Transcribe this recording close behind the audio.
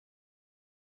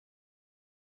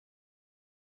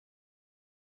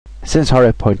Since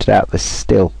Horror pointed out this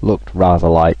still looked rather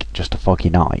like just a foggy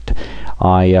night,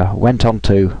 I went on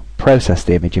to process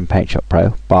the image in PaintShop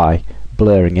Pro by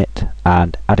blurring it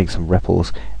and adding some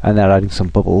ripples and then adding some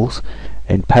bubbles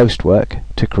in post work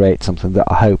to create something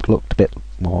that I hoped looked a bit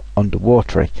more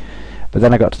underwatery. But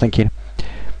then I got to thinking,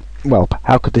 well,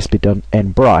 how could this be done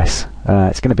in Bryce?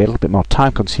 It's going to be a little bit more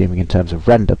time consuming in terms of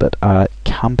render, but it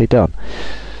can be done.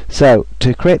 So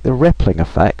to create the rippling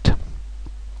effect,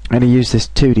 I'm going to use this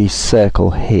 2D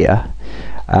circle here,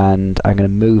 and I'm going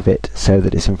to move it so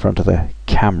that it's in front of the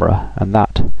camera, and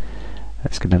that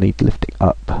it's going to need lifting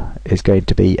up is going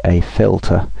to be a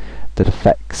filter that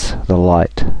affects the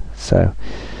light. So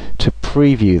to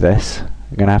preview this,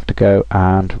 I'm going to have to go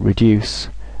and reduce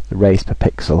the rays per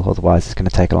pixel, otherwise it's going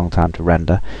to take a long time to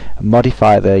render, and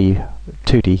modify the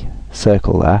 2D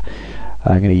circle there.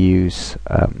 I'm going to use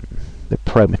the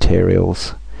Pro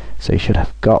materials, so you should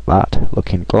have got that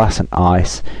looking glass and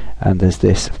ice, and there's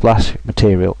this flash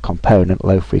material component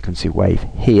low frequency wave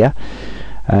here,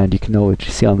 and you can already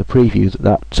see on the preview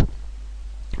that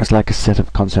it's like a set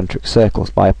of concentric circles.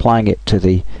 By applying it to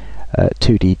the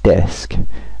 2D disc,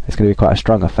 it's going to be quite a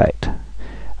strong effect.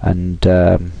 And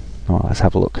well, let's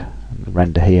have a look at the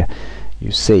render here.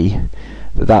 You see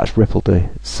that that's rippled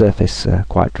the surface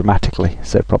quite dramatically,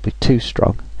 so probably too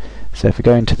strong. So if we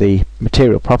go into the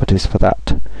material properties for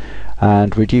that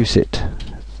and reduce it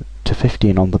to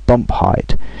 15 on the bump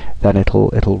height, then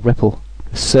it'll ripple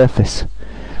the surface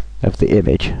of the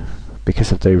image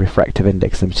because of the refractive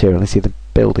index of the material. You see the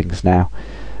buildings now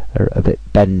are a bit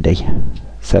bendy,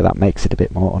 so that makes it a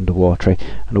bit more underwatery,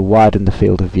 and will widen the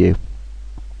field of view,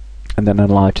 and then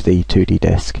enlarge the 2D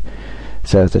disc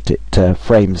so that it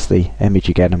frames the image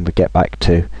again, and we get back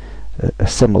to a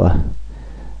similar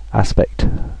aspect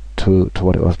to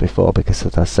what it was before, because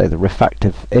as I say, the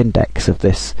refractive index of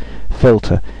this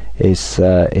filter is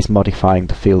modifying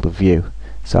the field of view,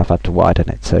 so I've had to widen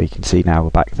it. So you can see now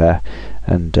we're back there,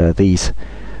 and these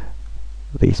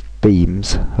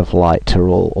beams of light are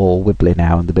all wibbly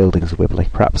now, and the buildings are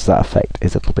wibbly. Perhaps that effect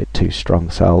is a little bit too strong,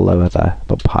 so I'll lower the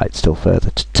bump height still further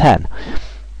to 10.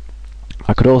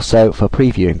 I could also, for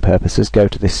previewing purposes, go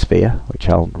to this sphere, which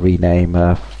I'll rename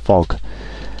Fog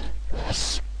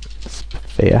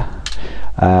Sphere,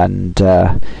 and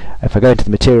if I go into the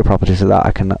material properties of that,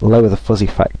 I can lower the fuzzy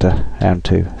factor down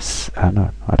to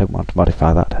no, I don't want to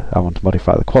modify that, I want to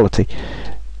modify the quality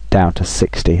down to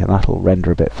 60, and that'll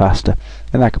render a bit faster,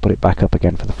 and I can put it back up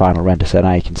again for the final render. So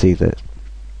now you can see that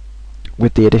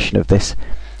with the addition of this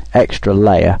extra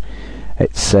layer,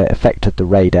 it's affected the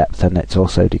ray depth, and it's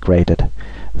also degraded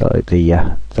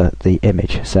the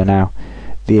image. So now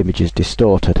the image is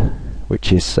distorted,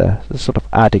 which is sort of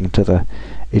adding to the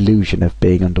illusion of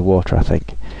being underwater, I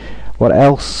think. What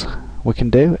else we can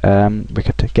do? We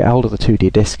could get hold of the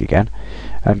 2D disc again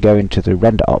and go into the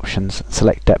render options,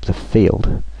 select depth of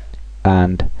field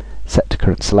and set to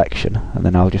current selection, and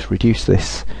then I'll just reduce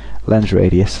this lens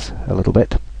radius a little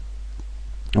bit,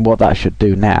 and what that should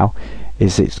do now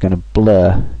is it's going to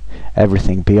blur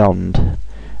everything beyond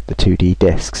the 2D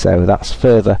disc, so that's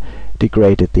further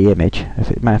degraded the image. If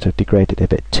it might have degraded it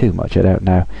a bit too much, I don't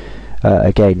know,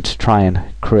 again to try and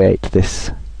create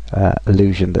this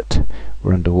illusion that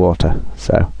we're underwater.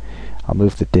 So I'll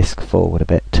move the disc forward a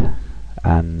bit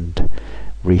and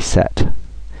reset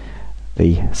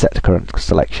the set to current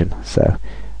selection, so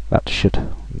that should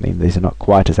mean these are not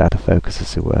quite as out of focus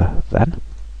as they were then.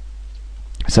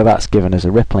 So that's given us a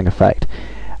rippling effect,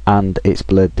 and it's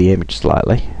blurred the image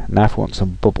slightly. Now if I want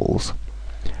some bubbles,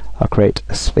 I'll create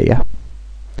a sphere.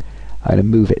 I'm going to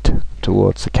move it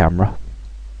towards the camera,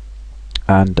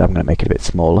 and I'm going to make it a bit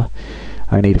smaller.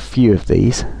 I need a few of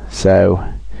these,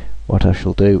 so what I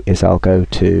shall do is I'll go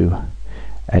to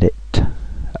Edit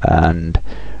and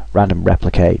Random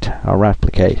Replicate. I'll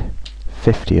replicate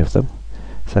 50 of them,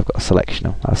 so I've got a selection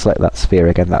of them. I'll select that sphere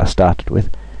again that I started with,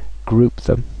 group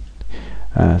them,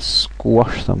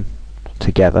 squash them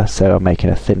together, so I'm making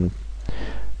a thin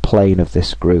plane of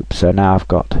this group. So now I've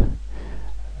got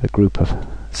a group of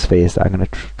spheres that I'm going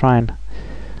to try and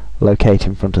locate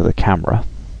in front of the camera,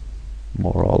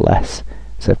 more or less.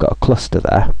 So I've got a cluster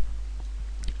there,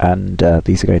 and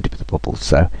these are going to be the bubbles,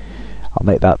 so I'll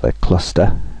make that the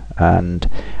cluster, and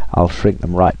I'll shrink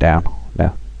them right down.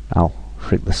 No, I'll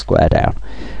shrink the square down,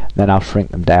 then I'll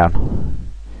shrink them down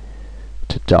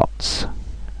to dots.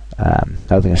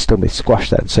 They're going to still be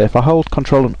squashed then, so if I hold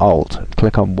Control and Alt and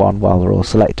click on one while they're all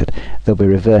selected, they'll be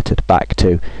reverted back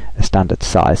to a standard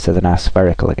size, so they're now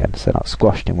spherical again, so not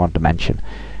squashed in one dimension.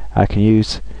 I can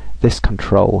use this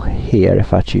control here.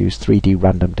 If I choose 3D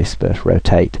Random Disperse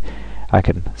Rotate, I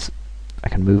can I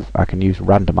can use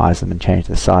randomize them and change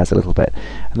the size a little bit,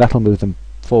 and that'll move them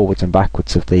forwards and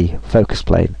backwards of the focus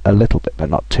plane a little bit, but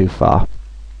not too far.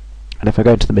 And if I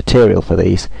go into the material for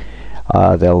these,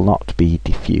 they'll not be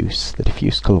diffuse. The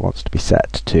diffuse colour wants to be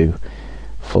set to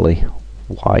fully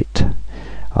white.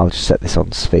 I'll just set this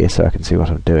on sphere so I can see what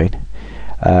I'm doing.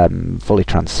 Fully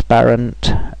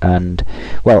transparent, and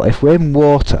well, if we're in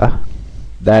water,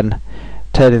 then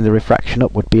turning the refraction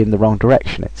up would be in the wrong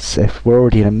direction. It's if we're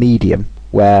already in a medium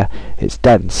where it's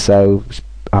dense, so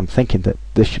I'm thinking that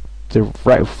the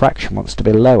refraction wants to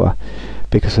be lower,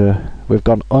 because we've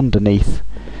gone underneath.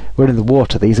 We're in the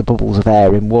water. These are bubbles of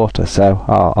air in water, so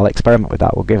I'll experiment with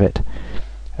that. We'll give it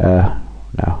some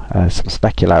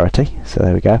specularity. So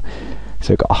there we go.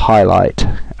 So we've got a highlight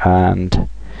and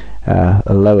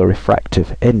a lower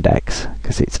refractive index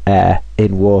because it's air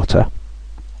in water.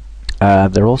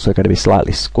 They're also going to be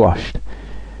slightly squashed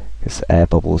because air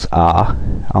bubbles are.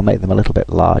 I'll make them a little bit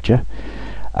larger,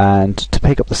 and to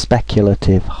pick up the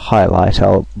speculative highlight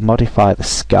I'll modify the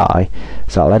sky,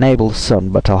 so I'll enable the sun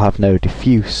but I'll have no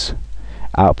diffuse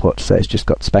output, so it's just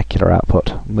got specular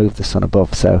output. Move the sun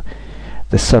above so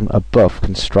the sun above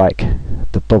can strike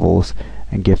the bubbles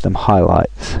and give them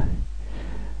highlights,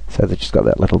 so they've just got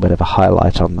that little bit of a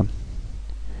highlight on them.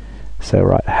 So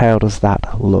right, how does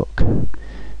that look?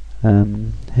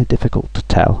 Difficult to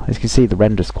tell. As you can see, the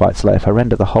render's quite slow. If I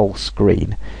render the whole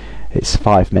screen, it's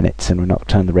 5 minutes, and we're not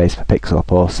turn the raise per pixel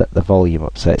up or set the volume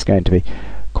up, so it's going to be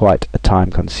quite a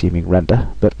time-consuming render.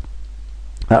 But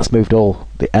that's moved all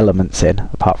the elements in,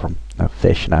 apart from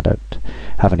fish, and I don't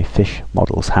have any fish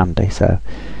models handy, so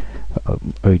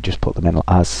we just put them in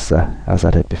as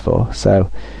I did before. So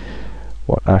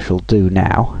what I shall do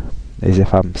now is,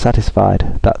 if I'm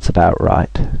satisfied that's about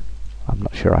right, I'm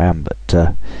not sure I am,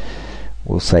 but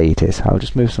we'll say it is, I'll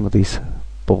just move some of these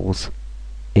bubbles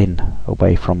in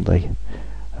away from the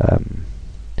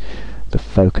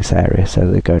focus area, so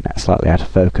they're going slightly out of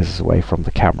focus away from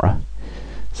the camera.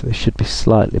 So they should be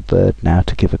slightly blurred now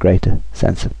to give a greater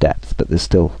sense of depth, but there's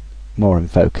still more in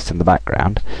focus in the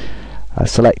background.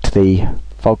 Select the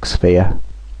fog sphere,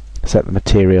 set the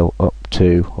material up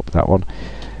that one,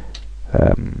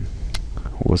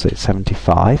 what was it,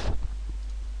 75,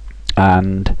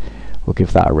 and we'll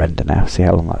give that a render now, see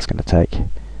how long that's going to take.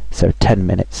 So 10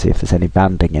 minutes, see if there's any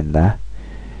banding in there.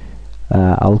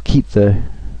 I'll keep the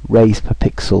raise per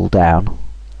pixel down,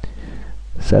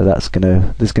 so there's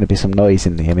going to be some noise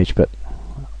in the image, but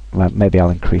maybe I'll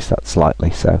increase that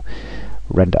slightly. So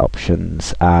render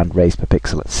options and raise per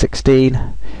pixel at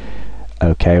 16.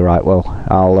 Okay, right, well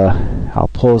I'll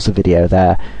pause the video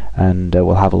there, and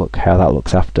we'll have a look how that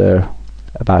looks after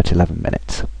about 11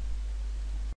 minutes.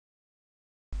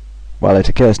 Well, it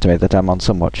occurs to me that I'm on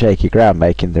somewhat shaky ground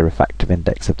making the refractive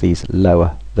index of these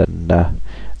lower than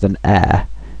air,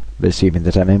 assuming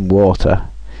that I'm in water,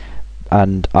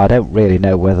 and I don't really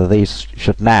know whether these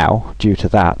should now, due to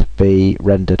that, be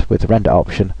rendered with the render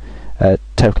option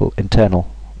total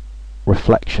internal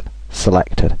reflection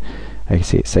selected. You can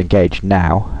see it's engaged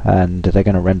now, and they're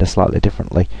going to render slightly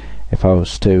differently if I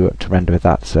was to render with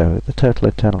that. So the total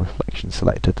internal reflection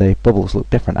selected, the bubbles look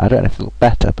different. I don't know if they look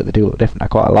better, but they do look different. I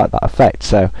quite like that effect,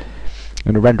 so I'm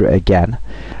going to render it again.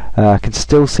 I can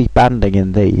still see banding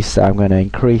in these, so I'm going to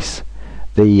increase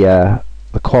the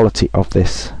quality of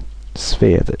this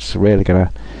sphere. That's really going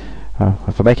to,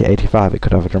 if I make it 85, it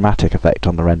could have a dramatic effect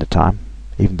on the render time,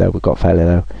 even though we've got fairly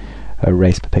low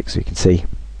raise per pixel. You can see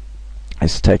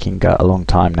it's taking a long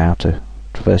time now to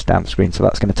traverse down the screen, so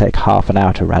that's going to take half an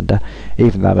hour to render,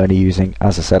 even though I'm only using,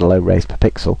 as I said, a low raise per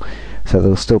pixel. So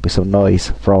there'll still be some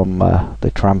noise from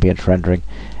the transient rendering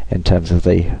in terms of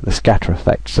the scatter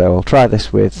effect. So I'll try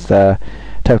this with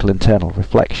total internal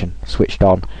reflection switched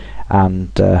on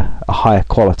and a higher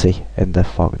quality in the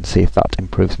fog, and see if that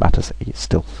improves matters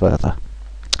still further.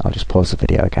 I'll just pause the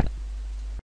video again.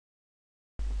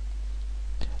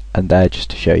 And there, just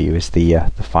to show you, is the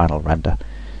final render.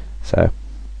 So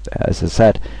as I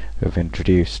said, we've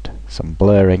introduced some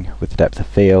blurring with the depth of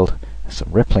field, some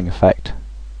rippling effect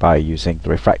by using the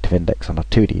refractive index on a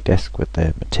 2D disc with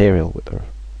the material, with the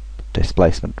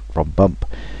displacement from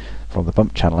the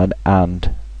bump channel,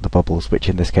 and the bubbles, which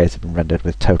in this case have been rendered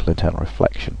with total internal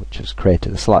reflection, which has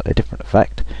created a slightly different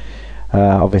effect.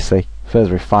 Obviously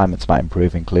further refinements might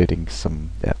improve, including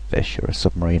some fish or a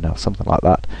submarine or something like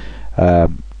that,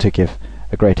 to give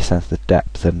a greater sense of the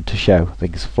depth and to show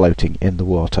things floating in the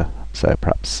water, so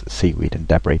perhaps seaweed and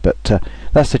debris. But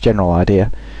that's the general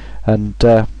idea, and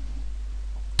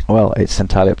well, it's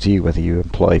entirely up to you whether you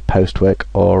employ postwork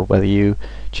or whether you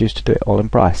choose to do it all in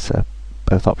Bryce.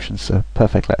 Both options are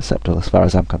perfectly acceptable as far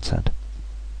as I'm concerned.